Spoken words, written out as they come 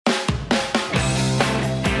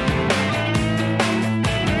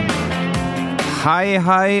Hei,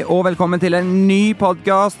 hei, og velkommen til en ny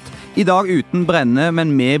podcast. I dag uten Brenne, men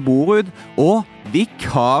med Borud. Og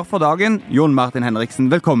vikar for dagen, Jon Martin Henriksen.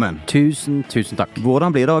 Velkommen. Tusen takk.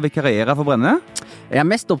 Hvordan blir det å vikariere for Brenne? Jeg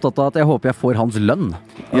mest opptatt av at jeg håper jeg får hans lønn.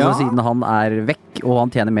 Altså, siden han vekk, og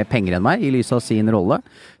han tjener mer penger enn meg i lys av sin rolle,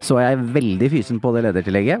 så jeg veldig fysen på det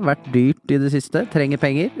ledertillegget. Vært dyrt i det siste, trenger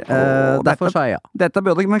penger. Derfor sa jeg ja. Dette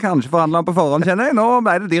burde vi kanskje forhandle om på forhånd, kjenner jeg. Nå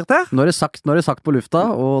ble det dyrt her. Nå er det sagt på lufta,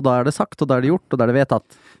 og da er det sagt, og da er det gjort, og da er det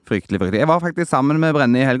vedtatt. Fryktelig. Jeg var faktisk sammen med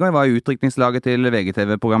Brenne i helga. Jeg var i utdrikningslaget til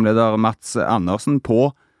VGTV-programleder Mats Andersen på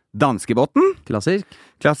Danskebåten.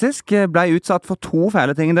 Klassisk. Ble utsatt for 2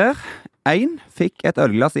 fæle ting der. 1. Fikk et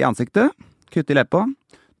ølglass i ansiktet. Kutt i leppa.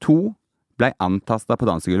 2. Ble antastet på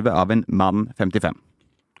dansegulvet av en mann 55.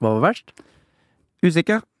 Hva var verst?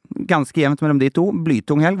 Usikker. Ganske jevnt mellom de to.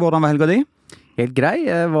 Blytung helg. Hvordan var helga di? Helt grei.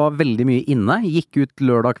 Jeg var veldig mye inne. Gikk ut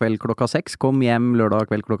lørdag kveld klokka 6. Kom hjem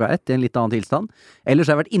lørdag kveld klokka 1 i en litt annen tilstand. Ellers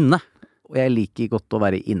har jeg vært inne. Og jeg liker godt å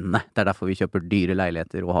være inne. Det er derfor vi kjøper dyre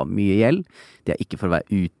leiligheter og har mye gjeld. Det er ikke for å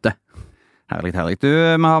være ute. Herlig. Du,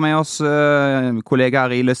 vi har med oss kollega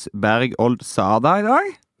Ariles Berg-Old Sada i dag.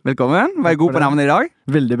 Velkommen. Var jeg god på navnet i dag?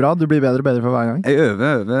 Veldig bra. Du blir bedre og bedre for hver gang. Jeg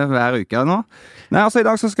øver hver uke nå. Nei, altså i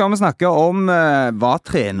dag så skal vi snakke om hva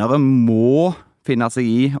trenere må finne seg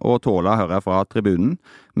i og tåle å høre fra tribunen.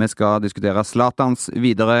 Vi skal diskutere Zlatans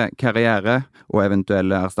videre karriere og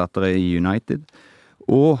eventuelle erstattere i United.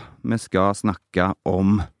 Og vi skal snakke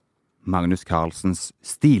om Magnus Carlsens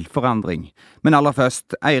stilforandring. Men aller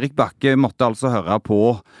først, Eirik Bakke måtte altså høre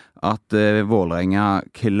på at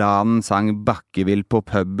Vålerenga-klanen sang Bakkevill på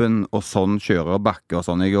puben, og sånn kjører Bakke og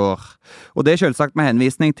sånn i går. Og det er selvsagt med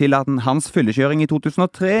henvisning til at hans fyllekjøring i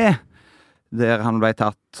 2003, der han ble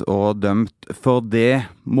tatt og dømt for det.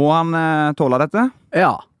 Må han tåle dette?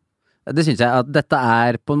 Ja. Det synes jeg at dette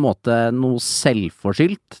er på en måte noe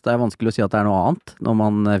selvforskyldt. Det er vanskelig å si at det er noe annet når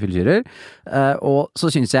man fyllekjører. Og så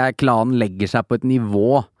synes jeg klanen legger seg på et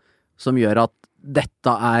nivå som gjør at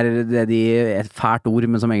dette er det et fælt ord,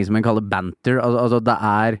 men som engelskmenn kaller banter. Altså det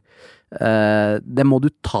er det må du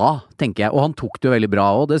ta, tenker jeg. Og han tok det jo veldig bra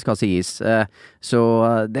også, det skal sies. Så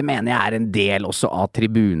det mener jeg er en del også av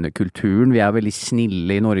tribunekulturen. Vi er veldig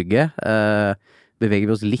snille i Norge. Beveger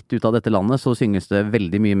vi oss litt ut av dette landet, så synges det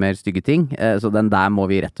veldig mye mer stygge ting. Så den der må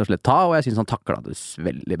vi rett og slett ta, og jeg synes han taklet det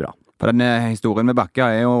veldig bra. For denne historien med Bakke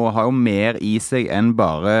har jo mer i seg enn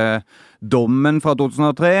bare dommen fra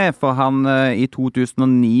 2003. For han i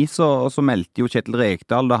 2009 så meldte jo Kjetil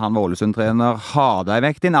Rekdal, da han var Ålesund-trener, ha deg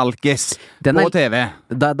vekk din alkis på TV.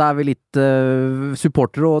 Da er vi litt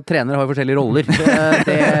supportere og trenere har jo forskjellige roller.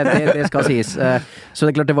 Det skal sies. Så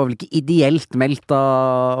det er klart det var vel ikke ideelt meldt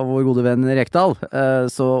av vår gode venn Rekdal.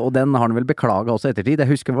 Og den har han vel beklaget også ettertid. Jeg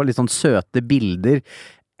husker det var litt sånn søte bilder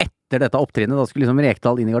etter dette opptrinnet. Da skulle liksom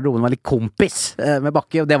Rekdal inn i garderoben være litt kompis med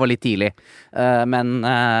Bakke, og det var litt tidlig.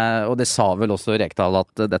 Og det sa vel også Rekdal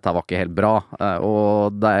at dette var ikke helt bra.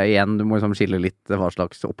 Og det er igjen, du må liksom skille litt hva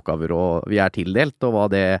slags oppgaver vi er tildelt, og hva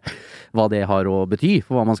det har å bety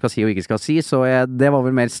for hva man skal si og ikke skal si. Så det var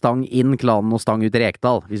vel mer stang inn klanen og stang ut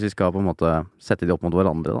Rekdal, hvis vi skal på en måte sette de opp mot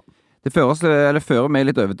hverandre da. Det fører meg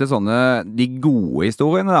litt over til de gode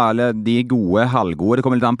historiene, da, eller de gode, halvgode. Det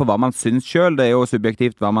kommer litt an på hva man syns selv. Det er jo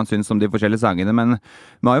subjektivt hva man syns om de forskjellige sangene, men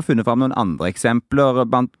vi har jo funnet frem noen andre eksempler.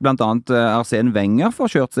 Blant annet Arsene Wenger får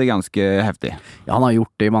kjørt seg ganske heftig. Ja, han har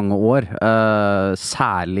gjort det i mange år.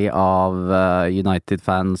 Særlig av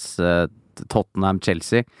United-fans, Tottenham,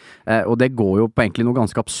 Chelsea. Og det går jo på egentlig noe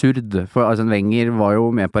ganske absurd, for Arsene Wenger var jo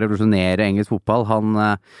med på å revolusjonere engelsk fotball. Han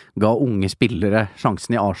ga unge spillere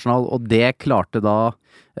sjansen i Arsenal, og det klarte da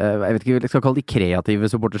jeg vet ikke, jeg skal kalle de kreative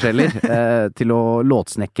supportersjeler, til å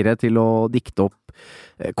låtsnekkere, til å dikte opp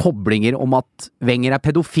koblinger om at Wenger er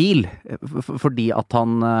pedofil, fordi at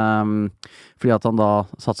han da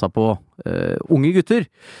satsa på unge gutter.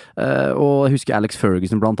 Og jeg husker Alex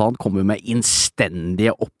Ferguson blant annet kom jo med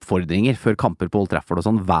innstendige oppfordringer før kamper på Old Trafford og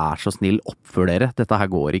sånn, vær så snill, oppfør dere, dette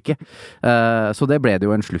her går ikke. Så det ble det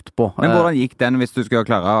jo en slutt på. Men hvordan gikk den, hvis du skal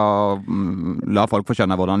klare å la folk få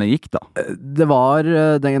skjønne hvordan det gikk da? Det var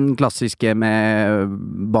den klassiske med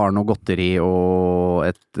barn og godteri og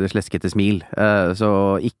et sleskete smil. Så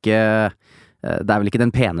ikke det er vel ikke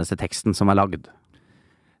den peneste teksten som er lagd.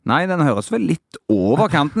 Nei, den høres vel litt over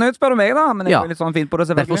kanten ut, spør du meg da, men jeg er litt sånn fint på det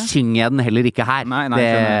selvfølgelig. Derfor synger jeg den heller ikke her. Nei,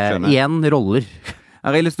 skjønner. Igjen roller.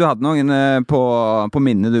 Arilis, du hadde noen på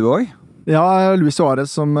minnet du også? Ja, Luis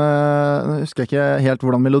Suarez som nå husker jeg ikke helt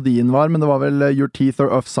hvordan melodien var, men det var vel Your teeth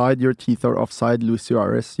are offside, your teeth are offside, Luis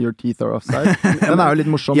Suarez, your teeth are offside. Den jo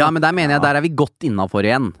litt morsom. Ja, men der mener jeg, der vi godt innenfor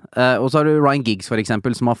igjen. Og så har du Ryan Giggs for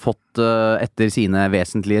eksempel, som har fått etter sine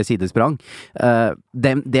vesentlige sidesprang.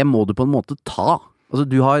 Det må du på en måte ta. Altså,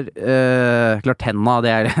 du har klart tenna,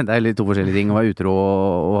 det er litt to forskjellige ting, å være utro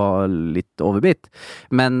og litt overbitt.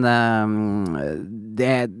 Men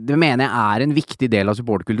det mener jeg en viktig del av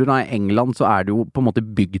supportkulturen. I England så det jo på en måte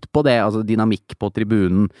bygd på det, altså dynamikk på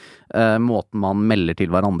tribunen, måten man melder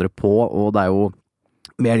til hverandre på, og det jo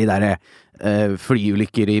mer de der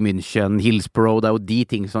flyulykker i München, Hillsborough, det jo de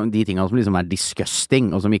tingene som liksom disgusting,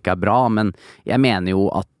 og som ikke bra, men jeg mener jo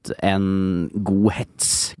at en god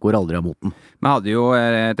hets går aldri av moten. Vi hadde jo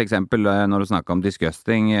et eksempel når du snakker om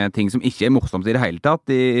disgusting, ting som ikke morsomt i det hele tatt,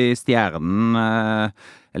 i Stjernen,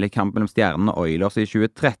 eller kamp mellom Stjernen og Oilers i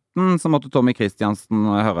 2013, så måtte Tommy Kristiansen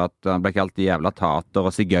høre at han ble kalt jævla tater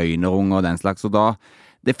og sigøynerung og den slags, og da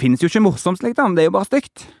det finnes jo ikke morsomt slikt, det jo bare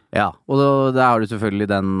stygt. Ja, og da har du selvfølgelig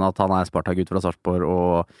den at han Sparta-gutt fra Sarpsborg,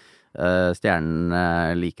 og Stjernen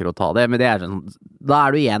liker å ta det, men det sånn, da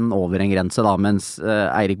du igjen over en grense da, mens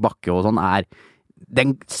Eirik Bakke og sånn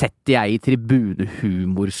den setter jeg i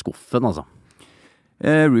tribunehumor-skuffen, altså.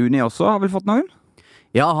 Rooney også har vel fått noen?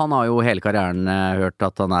 Ja, han har jo hele karrieren hørt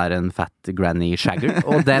at han en fat granny shagger,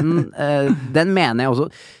 og den mener jeg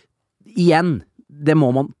også, igjen, det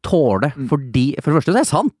må man tåle, fordi, for det første så det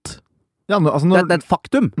sant. Ja, altså det et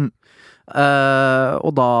faktum.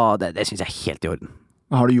 Og da, det synes jeg helt i orden.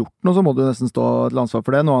 Har du gjort noe, så må du nesten stå til ansvar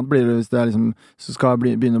for det. Noe annet blir det hvis det liksom, så skal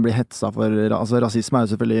begynne å bli hetsa for, altså rasisme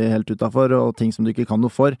jo selvfølgelig helt utenfor, og ting som du ikke kan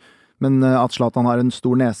noe for. Men at Zlatan har en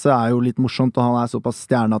stor nese jo litt morsomt, og han såpass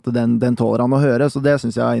stjerne at den tåler han å høre, så det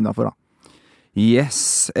synes jeg innenfor da.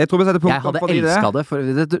 Yes, jeg tror vi setter punktum på det. Jeg hadde elsket det, for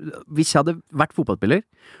hvis jeg hadde vært fotballspiller,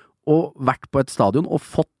 og vært på et stadion og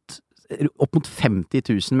fått opp mot 50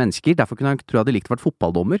 000 mennesker, derfor kunne jeg tro jeg hadde likt å være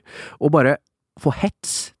fotballdommer, og bare få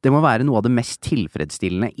hets, det må være noe av det mest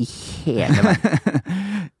tilfredsstillende i hele verden.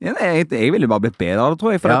 Ja, jeg ville bare blitt bedre av det,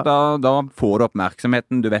 tror jeg, for da får du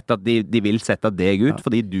oppmerksomheten, du vet at de vil sette deg ut,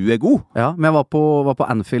 fordi du god. Ja, men jeg var på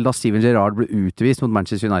Anfield da Steven Gerrard ble utvist mot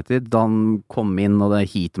Manchester United, da han kom inn, og det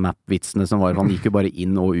heatmap-vitsene som var, han gikk jo bare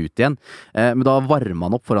inn og ut igjen, men da varmet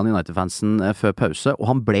han opp foran United-fansen før pause, og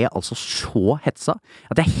han ble altså så hetsa,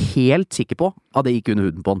 at jeg helt sikker på at det gikk under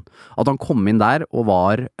huden på han. At han kom inn der og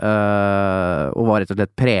var rett og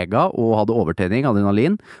slett prega og hadde overtenning,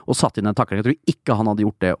 adrenalin, og satt inn en takling. Jeg tror ikke han hadde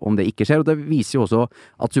gjort det om det ikke skjer, og det viser jo også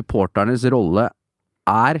at supporternes rolle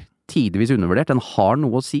tidvis undervurdert. Den har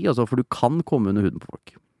noe å si, altså, for du kan komme under huden på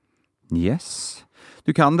folk. Yes.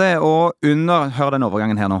 Du kan det, og hør den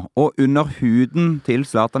overgangen her nå, og under huden til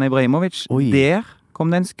Zlatan Ibrahimovic, der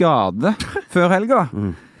kom det en skade før helga.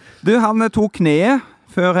 Du, han tok kneet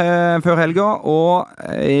før helga, og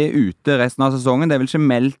ute resten av sesongen. Det vel ikke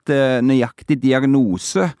meldt nøyaktig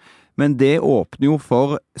diagnose, men det åpner jo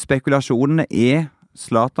for spekulasjonene.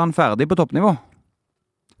 Zlatan ferdig på toppnivå?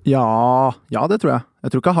 Ja, det tror jeg.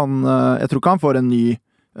 Jeg tror ikke han får en ny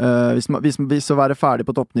hvis å være ferdig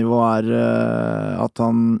på toppnivå at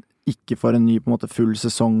han ikke får en ny på en måte full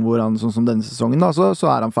sesong hvor han, sånn som denne sesongen da, så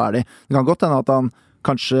han ferdig. Det kan godt hende at han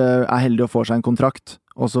kanskje heldig å få seg en kontrakt,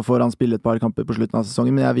 og så får han spille et par kamper på slutten av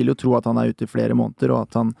sesongen, men jeg vil jo tro at han ute i flere måneder, og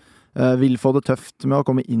at han vil få det tøft med å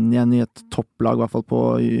komme inn igjen i et topplag, i hvert fall på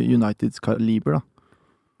Uniteds kaliber da.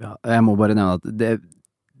 Ja, jeg må bare nevne at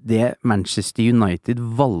det Manchester United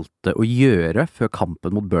valgte å gjøre før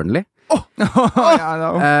kampen mot Burnley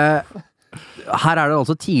her det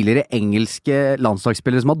altså tidligere engelske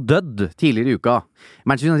landslagsspillere som har dødd tidligere i uka.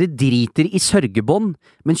 Manchester United driter i sørgebånd,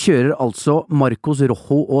 men kjører altså Marcos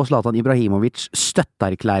Rojo og Zlatan Ibrahimovic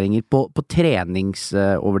støtteerklæringer på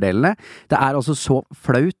treningsoverdelene. Det altså så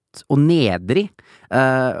flaut og nedrig.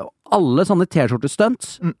 Alle sånne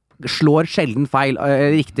T-skjorte-stunts slår sjelden feil,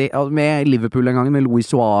 riktig, med Liverpool en gang, med Luis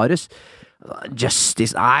Suarez.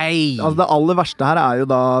 Justice, nei! Altså det aller verste her jo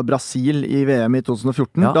da Brasil i VM i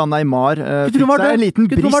 2014, da Neymar fikk seg en liten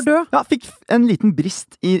brist. Ja, fikk en liten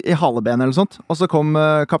brist i halebenet eller sånt, og så kom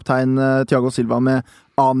kaptein Thiago Silva med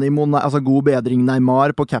animo, altså god bedring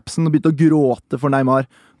Neymar på capsen, og begynte å gråte for Neymar,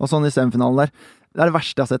 og sånn i semifinalen der. Det det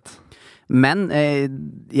verste jeg har sett. Men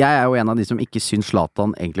jeg jo en av de som ikke synes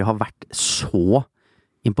Zlatan egentlig har vært så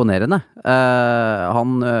imponerende.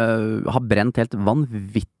 Han har brent helt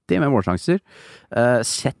vanvittig med målsjanser.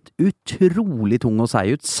 Sett utrolig tung og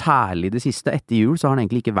seig ut, særlig det siste. Etter jul så har han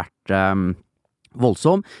egentlig ikke vært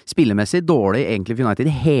voldsom. Spillemessig dårlig egentlig for United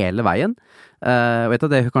hele veien. Jeg vet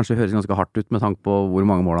at det kanskje høres ganske hardt ut med tanke på hvor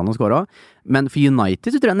mange mål han har skåret. Men for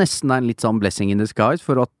United så tror jeg nesten det er en litt sånn blessing in disguise,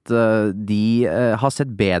 for at de har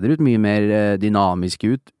sett bedre ut, mye mer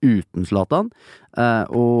dynamiske ut uten Zlatan.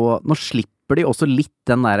 Og nå slipper de også litt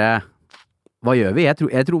den derre hva gjør vi?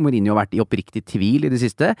 Jeg tror Mourinho har vært i oppriktig tvil i det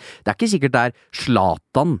siste. Det er ikke sikkert det er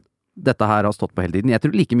Zlatan dette her har stått på hele tiden. Jeg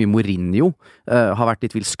tror like mye Mourinho har vært i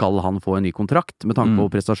tvil. Skal han få en ny kontrakt med tanke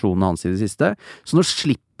på prestasjonene hans i det siste? Så nå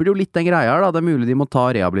slipper de jo litt den greia da. Det er mulig de må ta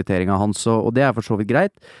rehabiliteringen hans, og det er for så vidt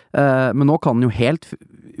greit. Men nå kan han jo helt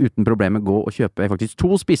uten problemer gå og kjøpe faktisk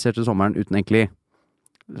 2 spisser til sommeren uten egentlig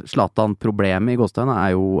Zlatan-problemet i Gåstein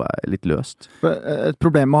er jo litt løst. Et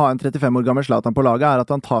problem med å ha en 35 år gammel Zlatan på laget er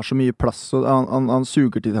at han tar så mye plass, og han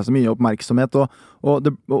suger til seg så mye oppmerksomhet, og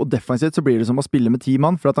defensivt så blir det som å spille med 10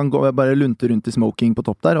 mann, for at han går bare lunter rundt i smoking på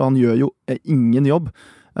topp der, og han gjør jo ingen jobb.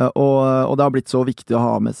 Og det har blitt så viktig å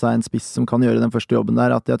ha med seg en spiss som kan gjøre den første jobben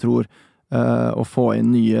der, at jeg tror å få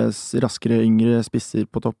inn nye, raskere, yngre spisser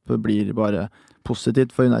på topp blir bare positivt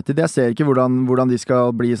for United. Jeg ser ikke hvordan de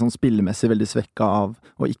skal bli sånn spillemessig veldig svekket av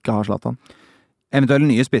å ikke ha Zlatan. Eventuelle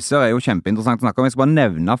nye spisser er jo kjempeinteressant å snakke om. Jeg skal bare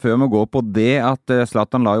nevne før vi går på det at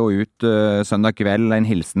Zlatan la jo ut søndag kveld en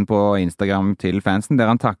hilsen på Instagram til fansen, der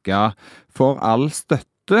han takket for all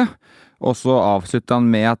støtte. Og så avslutter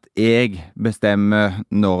han med at jeg bestemmer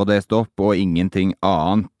når det er stopp og ingenting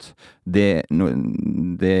annet. Det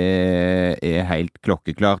er helt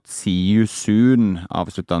klokkeklart. See you soon,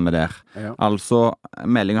 avslutter han med der. Ja. Altså,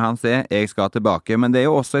 meldingen hans er jeg skal tilbake. Men det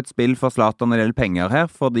er jo også et spill for Zlatan når det gjelder penger her,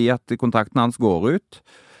 fordi at kontrakten hans går ut.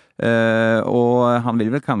 Og han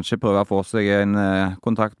vil vel kanskje prøve å få seg en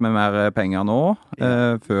kontakt med mer penger nå,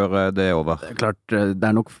 før det er over. Klart, det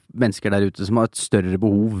er nok mennesker der ute som har et større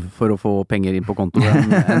behov for å få penger inn på konto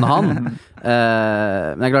enn han.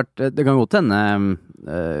 Men det er klart, det kan godt hende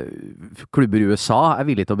klubber i USA er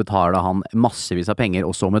villige til å betale han massevis av penger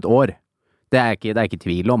også om et år. Det er ikke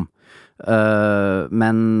tvil om.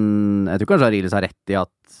 Men jeg tror kanskje Ariles har rett i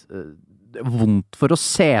at vondt for å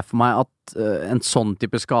se for meg at en sånn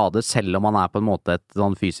type skade, selv om han er på en måte et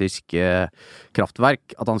sånn fysisk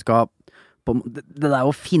kraftverk, at han skal det der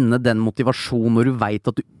å finne den motivasjonen når du vet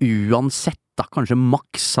at du uansett da kanskje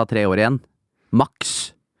maks har 3 år igjen,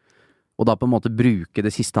 maks, og da på en måte bruke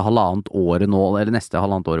det siste halvannet året nå, eller neste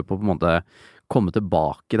halvannet året på en måte komme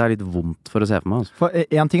tilbake, det er litt vondt for å se for meg. Altså. For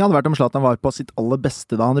en ting hadde vært om Zlatan var på sitt aller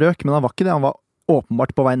beste da han røk, men han var ikke det, han var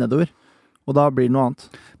åpenbart på vei nedover. Og da blir det noe annet.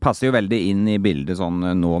 Passer jo veldig inn i bildet sånn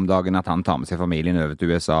nå om dagen at han tar med seg familien over til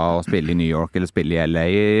USA og spiller i New York eller spiller i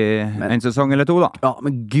LA en sesong eller 2 da. Ja,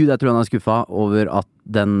 men gud, jeg tror han er skuffet over at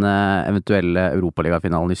den eventuelle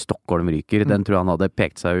Europaligafinalen i Stockholm ryker. Den tror jeg han hadde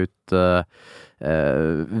pekt seg ut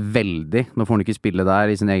veldig. Nå får han ikke spille der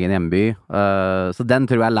i sin egen hjemby. Så den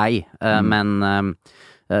tror jeg er lei. Men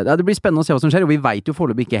det blir spennende å se hva som skjer, og vi vet jo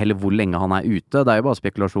foreløpig ikke heller hvor lenge han er ute. Det er jo bare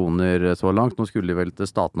spekulasjoner så langt. Nå skulle de vel til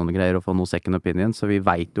staten noen greier og få noe second opinion, så vi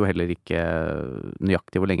vet jo heller ikke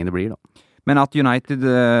nøyaktig hvor lenge det blir da. Men at United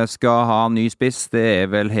skal ha ny spiss, det er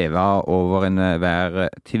vel hevet over enhver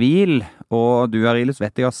tvil. Og du, Ariles,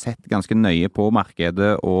 vet jeg har sett ganske nøye på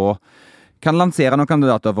markedet og kan lansere noen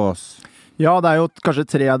kandidater for oss. Ja, det er jo kanskje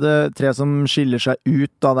tre som skiller seg ut.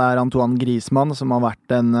 Da. Det er Antoine Griezmann, som har vært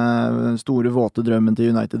den store våte drømmen til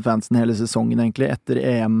United-fansen hele sesongen, egentlig, etter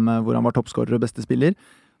EM, hvor han var toppskårer og beste spiller.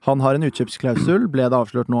 Han har en utkjøpsklausul, ble det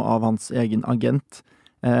avslørt nå av hans egen agent,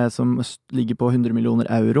 som ligger på 100 millioner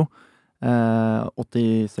euro.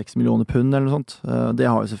 86 millioner pund eller noe sånt. Det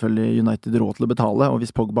har jo selvfølgelig United råd til å betale, og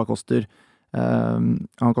hvis Pogba koster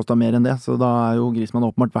han kostet mer enn det, så da er jo Griezmann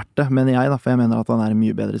åpenbart verdt det, mener jeg da, for jeg mener at han er en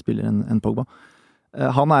mye bedre spiller enn Pogba.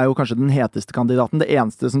 Han er jo kanskje den heteste kandidaten. Det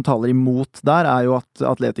eneste som taler imot der er jo at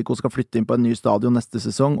Atletico skal flytte inn på en ny stadion neste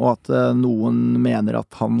sesong, og at noen mener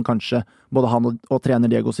at han kanskje, både han og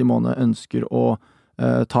trener Diego Simone ønsker å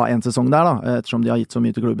ta en sesong der da, ettersom de har gitt så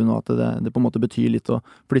mye til klubben og at det på en måte betyr litt å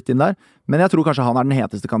flytte inn der. Men jeg tror kanskje han er den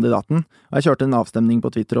heteste kandidaten. Og jeg kjørte en avstemning på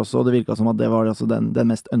Twitter også, og det virket som at det var altså den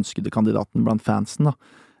mest ønskede kandidaten blant fansen da.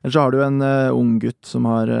 Ellers så har du en ung gutt som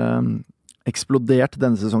har eksplodert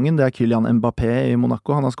denne sesongen. Det er Kylian Mbappé i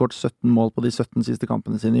Monaco. Han har skåret 17 mål på de 17 siste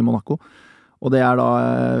kampene sine i Monaco. Og det er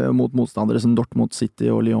da mot motstandere som Dortmund,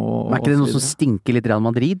 City og Lyon. Er ikke det noe som stinker litt Real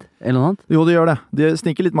Madrid, eller noe annet? Jo, det gjør det. Det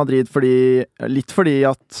stinker litt Madrid fordi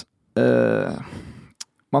at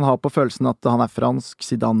man har på følelsen at han er fransk,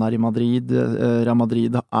 Zidane er i Madrid, Real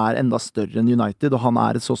Madrid er enda større enn United, og han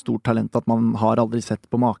er et så stort talent at man har aldri sett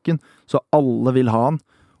på maken. Så alle vil ha han,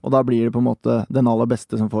 og da blir det på en måte den aller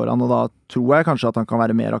beste som får han, og da tror jeg kanskje at han kan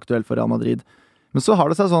være mer aktuell for Real Madrid Men så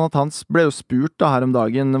har det seg sånn at Hans ble jo spurt da her om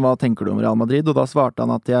dagen, hva tenker du om Real Madrid? Og da svarte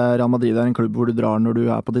han at Real Madrid en klubb hvor du drar når du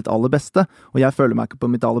på ditt aller beste. Og jeg føler meg ikke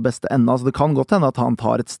på mitt aller beste ennå, så det kan godt hende at han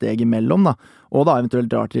tar et steg imellom, da. Og da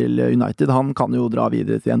eventuelt drar til United. Han kan jo dra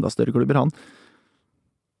videre til enda større klubber, han.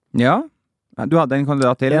 Ja, du hadde en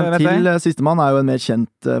kandidat til, En til sistemann jo en mer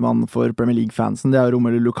kjent mann for Premier League-fansen. Det jo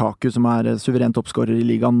Romelu Lukaku, som suverent toppskårer i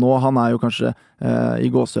ligaen nå. Han jo kanskje i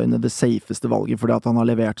gåseøyne det safeste valget, fordi at han har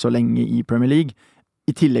levert så lenge i Premier League.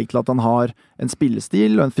 I tillegg til at han har en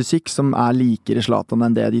spillestil og en fysikk som likere Zlatan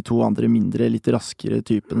enn det de to andre mindre, litt raskere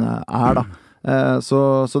typene da.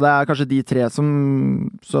 Så det kanskje de tre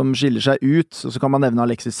som skiller seg ut. Og så kan man nevne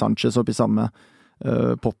Alexis Sanchez opp i samme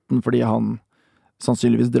potten, fordi han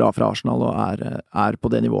sannsynligvis drar fra Arsenal og på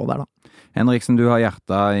det nivået der, da. Henriksen, du har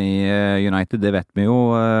hjertet i United, det vet vi jo.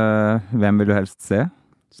 Hvem vil du helst se?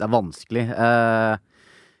 Det vanskelig.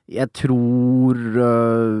 Jeg tror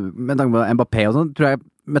med tanke på Mbappé og sånn, tror jeg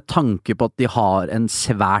med tanke på at de har en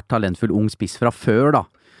svært talentfull ung spiss fra før da,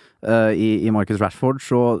 i Marcus Rashford,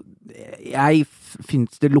 så jeg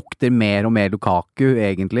synes det lukter mer og mer Lukaku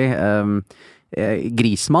egentlig.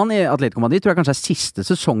 Griezmann i Atletico Madrid tror jeg kanskje siste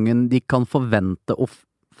sesongen de kan forvente å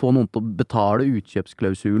få noen til å betale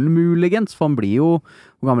utkjøpsklausulen muligens, for han blir jo,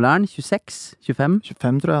 hvor gammel han? 26? 25?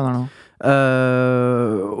 25 tror jeg han nå.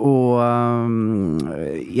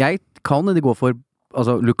 Jeg kan det gå for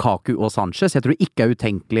Lukaku og Sanchez. Jeg tror ikke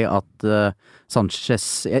utenkelig at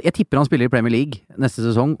Sanchez, jeg tipper han spiller i Premier League neste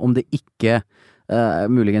sesong, om det ikke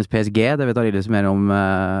muligens PSG, det vet Arildes mer om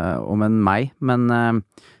enn meg, men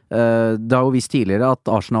det har jo vist tidligere at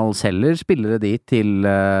Arsenal selger spillere til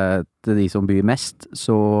de som byr mest,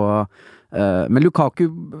 så men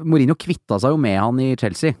Lukaku, Mourinho kvitta seg jo med han i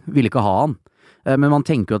Chelsea, ville ikke ha han, men man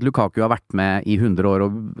tenker jo at Lukaku har vært med i 100 år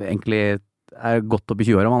og egentlig godt opp i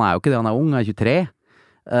 20 år, men han jo ikke det, han ung, han 23,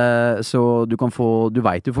 så du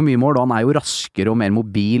vet jo for mye mål, og han jo raskere og mer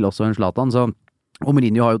mobil også enn Zlatan, og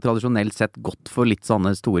Mourinho har jo tradisjonelt sett gått for litt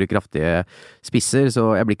sånne store, kraftige spisser,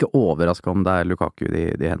 så jeg blir ikke overrasket om det Lukaku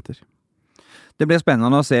de henter. Det blir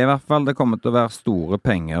spennende å se i hvert fall. Det kommer til å være store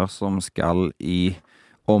penger som skal i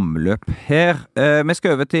omløp her. Vi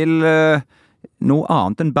skal over til noe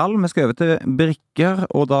annet enn ball. Vi skal over til brikker,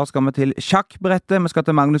 og da skal vi til sjakkbrettet. Vi skal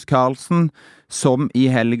til Magnus Carlsen, som i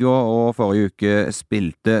helga og forrige uke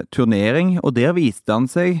spilte turnering, og der viste han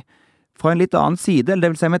seg fra en litt annen side, eller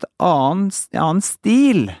det vil si med et annen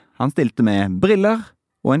stil. Han stilte med briller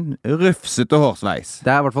og en rufsete hårsveis.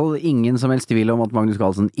 Det I hvert fall ingen som helst tvil om at Magnus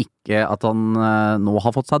Carlsen ikke, at han nå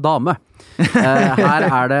har fått seg dame.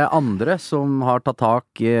 Her det andre som har tatt tak,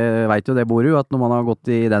 vet jo det Boru, at når man har gått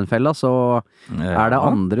i den fella, så det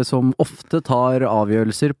andre som ofte tar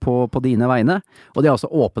avgjørelser på dine vegne. Og det har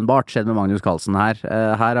også åpenbart skjedd med Magnus Carlsen her.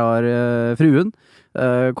 Her har fruen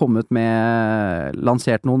kommet med,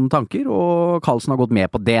 lansert noen tanker, og Carlsen har gått med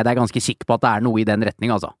på det. Det ganske sikker på at det noe i den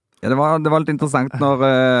retning, altså. Ja, det var litt interessant når,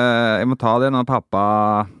 jeg må ta det, når pappa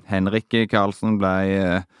Henrik Carlsen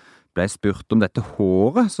ble spurt om dette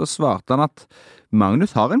håret, så svarte han at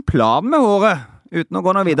Magnus har en plan med håret, uten å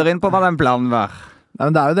gå noe videre inn på hva den planen var. Nei,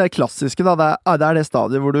 men det jo det klassiske da, det det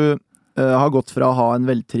stadiet hvor du har gått fra å ha en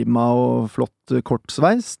veltrimma og flott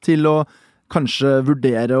kortsveis til å kanskje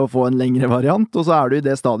vurdere å få en lengre variant, og så du i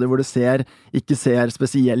det stadiet hvor det ikke ser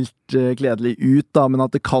spesielt kledelig ut, da, men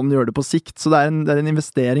at det kan gjøre det på sikt. Så det en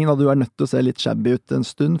investering, da. Du nødt til å se litt shabby ut en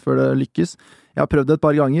stund før det lykkes. Jeg har prøvd det et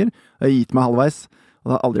par ganger, og jeg har gitt meg halvveis,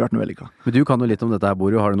 og det har aldri vært noe vellykket. Men du kan jo litt om dette her,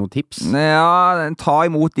 Boru. Har du noen tips? Ja, ta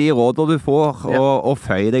imot de råder du får, og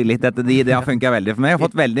føy deg litt etter de. Det har funket veldig for meg. Jeg har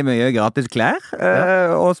fått veldig mye gratis klær,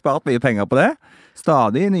 og spart mye penger på det.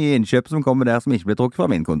 Stadig nye innkjøp som kommer der som ikke blir trukket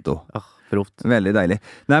fra min konto. Veldig deilig.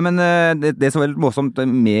 Nei, men det som veldig morsomt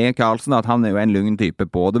med Carlsen, at han jo en lugn type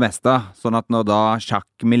på det meste. Sånn at når da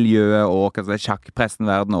sjakkmiljøet og sjakkpressen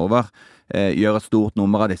verden over gjør et stort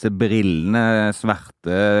nummer av disse brillene,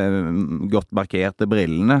 svarte, godt markerte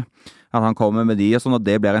brillene, at han kommer med de, og sånn at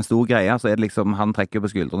det blir en stor greie, så det liksom, han trekker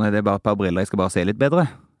på skuldrene, det bare et par briller, jeg skal bare se litt bedre.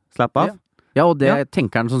 Slapp av. Ja, og det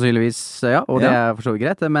tenker han sannsynligvis, og det for så vidt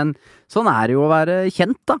greit, men sånn det jo å være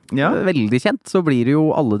kjent da. Veldig kjent, så blir det jo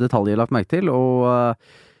alle detaljer lagt merke til, og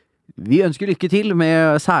vi ønsker lykke til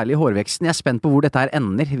med særlig hårveksten. Jeg spent på hvor dette her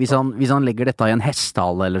ender, hvis han legger dette i en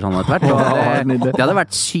hestehale eller sånn etter hvert. Det hadde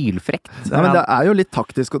vært sylfrekt. Ja, men det jo litt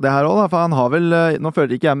taktisk det her også da, for han har vel, nå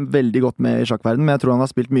føler ikke jeg veldig godt med i sjakkverden, men jeg tror han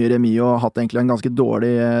har spilt mye remis og hatt egentlig en ganske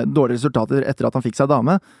dårlige resultater etter at han fikk seg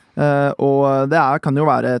dame. Og det kan jo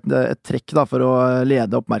være et trekk da, for å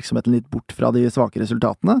lede oppmerksomheten litt bort fra de svake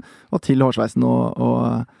resultatene, og til hårsveisen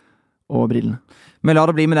og brillene. Men la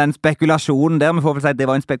det bli med den spekulasjonen der. Vi får vel si at det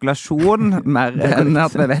var en spekulasjon, mer enn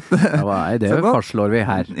at vi vet. Det fastslår vi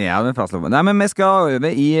her. Ja, vi fastslår. Nei, men vi skal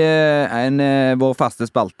over i vår faste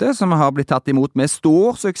spalte, som har blitt tatt imot med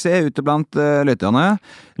stor suksess ute blant lytterne.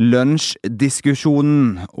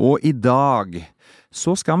 Lunsjdiskusjonen. Og i dag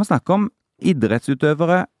så skal vi snakke om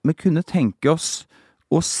idrettsutøvere. Vi kunne tenke oss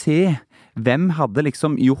å se hvem hadde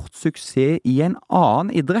liksom gjort suksess i en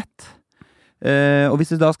annen idrett. Og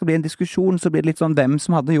hvis det da skal bli en diskusjon, så blir det litt sånn hvem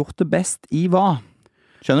som hadde gjort det best i hva.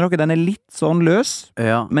 Skjønner dere? Den er litt sånn løs,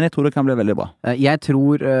 men jeg tror det kan bli veldig bra. Jeg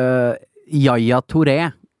tror Yaya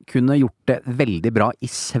Touré kunne gjort det veldig bra i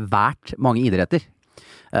svært mange idretter.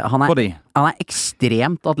 Han er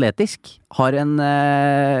ekstremt atletisk, har en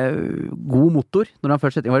god motor når han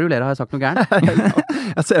først setter inn. Hva er det du ler av? Har jeg sagt noe gærent?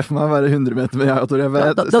 Jeg ser for meg å være 100 meter med Yaya Touré.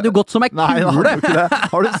 Det hadde jo gått som en kule!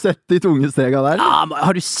 Har du sett de tunge stega der? Ja,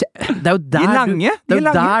 har du sett? Det er jo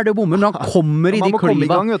der du bommer når han kommer i de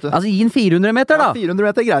kliva. Altså, gi en 400 meter da! Ja, 400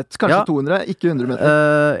 meter er greit. Kanskje 200, ikke 100 meter.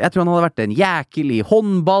 Jeg tror han hadde vært en jækel i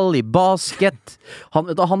håndball, i basket.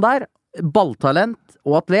 Han der, balltalent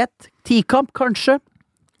og atlet. Tikamp, kanskje.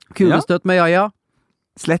 Kulestøt med Yaya.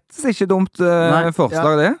 Slettes ikke dumt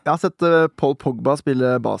forslag, det. Jeg har sett Paul Pogba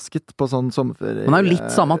spille basket på sånn sommerferie. Han er jo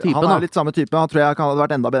litt samme type, Han er litt samme type. Han tror jeg hadde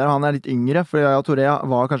vært enda bedre. Han er litt yngre, for Yaya Touré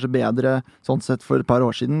var kanskje bedre sånn sett for et par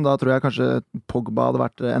år siden. Da tror jeg kanskje Pogba hadde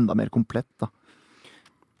vært enda mer komplett, da.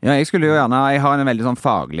 Ja, jeg har en veldig sånn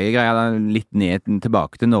faglig greie, litt ned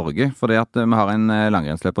tilbake til Norge, fordi at vi har en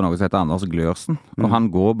langrennsløper, noe som heter Anders Glørsen, og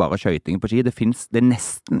han går bare skøyting på ski. Det er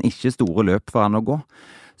nesten ikke store løp for han å gå.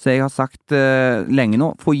 Så jeg har sagt lenge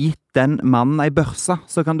nå, få gitt den mannen ei børsa,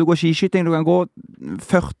 så kan du gå skiskyting, du kan gå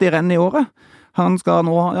 40 renn i året. Han skal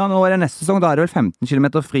nå er det neste sesong, da er det vel 15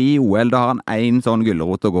 kilometer fri i OL, da har han en sånn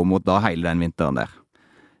gullerot å gå mot da hele den vinteren der.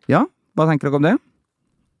 Ja, hva tenker dere om det?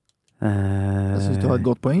 Jeg synes du har et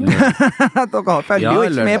godt poeng. Dere følger jo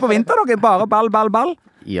ikke med på vinter, dere bare ball.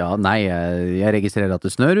 Ja, nei, jeg registrerer at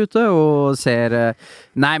det snør ute, og ser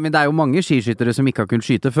Nei, men det er jo mange skiskyttere som ikke har kunnet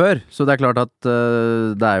skyte før, så det er klart at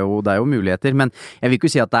det er jo muligheter, men jeg vil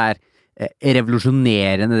ikke si at det er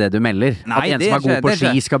revolusjonerende det du melder. Nei, at en som er god på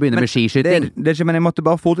ski skal begynne med skiskyting. Det er ikke, men jeg måtte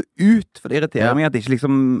bare få det ut, for det irriterer meg at, ikke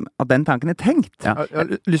liksom, at den tanken er tenkt. Ja. Jeg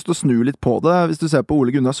har lyst til å snu litt på det, hvis du ser på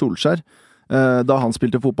Ole Gunnar Solskjær. Da han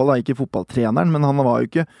spilte fotball, da ikke fotballtreneren, men han var jo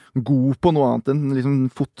ikke god på noe annet enn liksom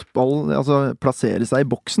fotball, altså plassere seg i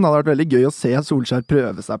boksen. Det hadde vært veldig gøy å se Solskjær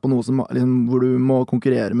prøve seg på noe som, liksom, hvor du må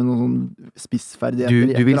konkurrere med noen sånn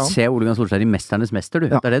spissferdigheter. Du vil se Ole Gunnar Solskjær i Mesternes mester,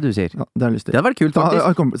 du? Ja. Det er det du sier? Ja, det har jeg lyst til. Det hadde vært kult, faktisk.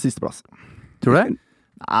 Han kommer på siste plass. Tror du det?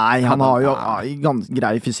 Nei, han har jo ganske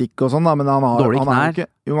grei fysikk og sånn, da, men han var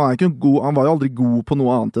jo aldri god på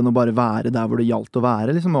noe annet enn å bare være der hvor det gjaldt å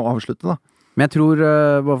være, liksom, og avslutte, da. Men jeg tror,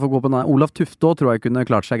 bare for å gå på den, Olav Tufte også, tror jeg kunne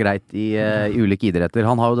klart seg greit i ulike idretter.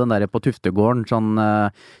 Han har jo den der på Tuftegården,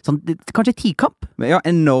 sånn kanskje tikamp? Ja,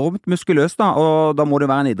 enormt muskuløs da, og da må det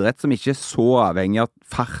være en idrett som ikke er så avhengig av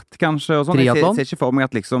fart, kanskje, og sånn. Triathlon? Jeg ser ikke for meg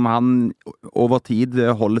at liksom han over tid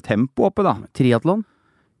holder tempo oppe da. Triathlon?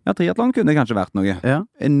 Ja, triathlon kunne kanskje vært noe. Ja.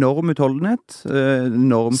 Enorm utholdenhet,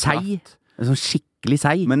 enorm kraft. Sånn skikkelig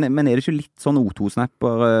seig. Men er det ikke litt sånn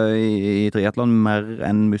O2-snapper i triathlon mer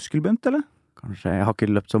enn muskelbunt, eller? Kanskje, jeg har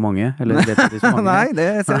ikke løpt så mange, eller vet ikke så mange. Nei,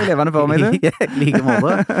 det ser vi levende for meg, du. Like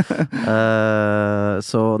måte.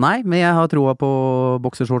 Så nei, men jeg har troa på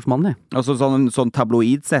boksershortsmannen, jeg. Og så sånn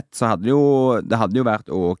tabloid sett, så hadde jo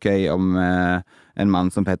vært ok om en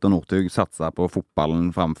mann som Petter Northug satset på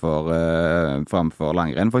fotballen framfor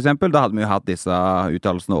langrenn, for eksempel. Da hadde vi jo hatt disse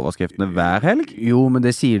uttalelsene og overskriftene hver helg. Jo, men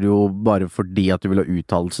det sier du jo bare fordi at du vil ha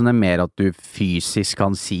uttalelsene, mer at du fysisk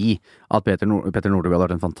kan si at Petter Northug hadde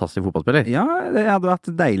vært en fantastisk fotballspiller. Ja, det hadde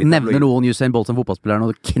vært deilig. Nevner noen Usain Bolt som fotballspiller,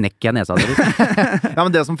 og da knekker jeg nesa deres. Ja,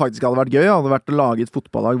 men det som faktisk hadde vært gøy, hadde vært å lage et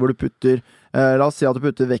fotballag hvor du putter la oss si at du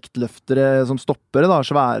putter vektløftere som stoppere, da,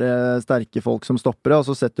 svære, sterke folk som stoppere, og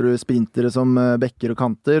så setter du sprintere som bekker og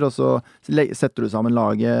kanter, og så setter du sammen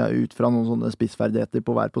laget ut fra noen sånne spissferdigheter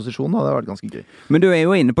på hver posisjon, da. Det har vært ganske gøy. Men du er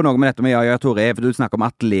jo inne på noe med dette med Yaya Touré, for du snakker om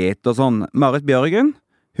atlet og sånn. Marit Bjørgen,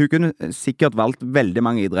 hun kunne sikkert valgt veldig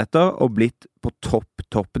mange idretter og blitt på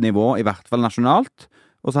topp nivå, i hvert fall nasjonalt,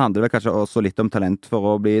 og så handler det kanskje også litt om talent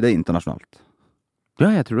for å bli det internasjonalt.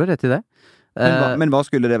 Ja, jeg tror du har rett i det. Men hva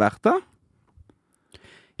skulle det vært da?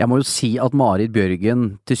 Jeg må jo si at Marit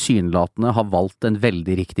Bjørgen tilsynelatende har valgt en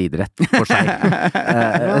veldig riktig idrett for seg.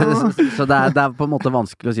 Så det er på en måte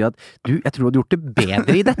vanskelig å si at jeg tror du hadde gjort det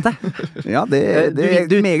bedre i dette. Ja, det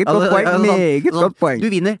er meget godt poeng. Meget godt poeng. Du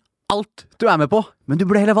vinner alt du er med på, men du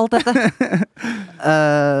burde heller valgt dette.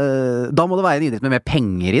 Da må det være en idrett med mer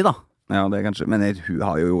penger i, da. Ja, det er kanskje. Men hun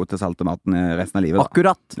har jo til saltematen resten av livet. Da.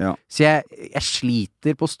 Akkurat. Ja. Så jeg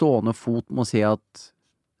sliter på stående fot med å si at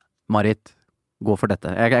Marit, gå for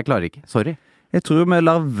dette. Jeg klarer ikke. Sorry. Jeg tror vi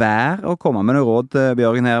lar være å komme med noe råd til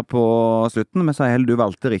Bjørgen her på slutten. Vi sier du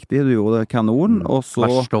valgte riktig, du gjorde det kanon. Og så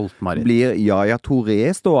Vær stolt, Marit. blir Yaya Touré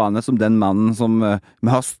stående som den mannen som vi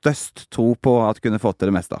har størst tro på at kunne fått til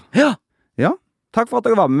det meste. Ja! Ja. Takk for at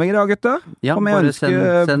dere var med meg i dag, gutter. Ja, Og vi bare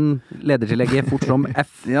ønsker- send ledertillegget fort som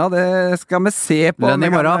F. Ja, det skal vi se på Lønn i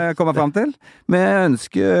om vi kan morgen. komme frem til. Vi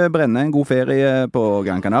ønsker Brenne en god ferie på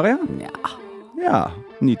Gran Canaria. Ja,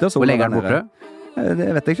 nyte av Hvor solen lenge er der den borte? nede.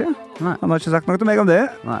 Det vet jeg ikke. Nei. Han har ikke sagt noe til meg om det.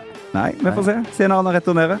 Nei. Vi får se. Se når han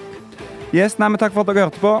returnerer. Yes, nei, men takk for at dere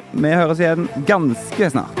hørte på. Vi høres igjen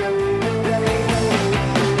ganske snart.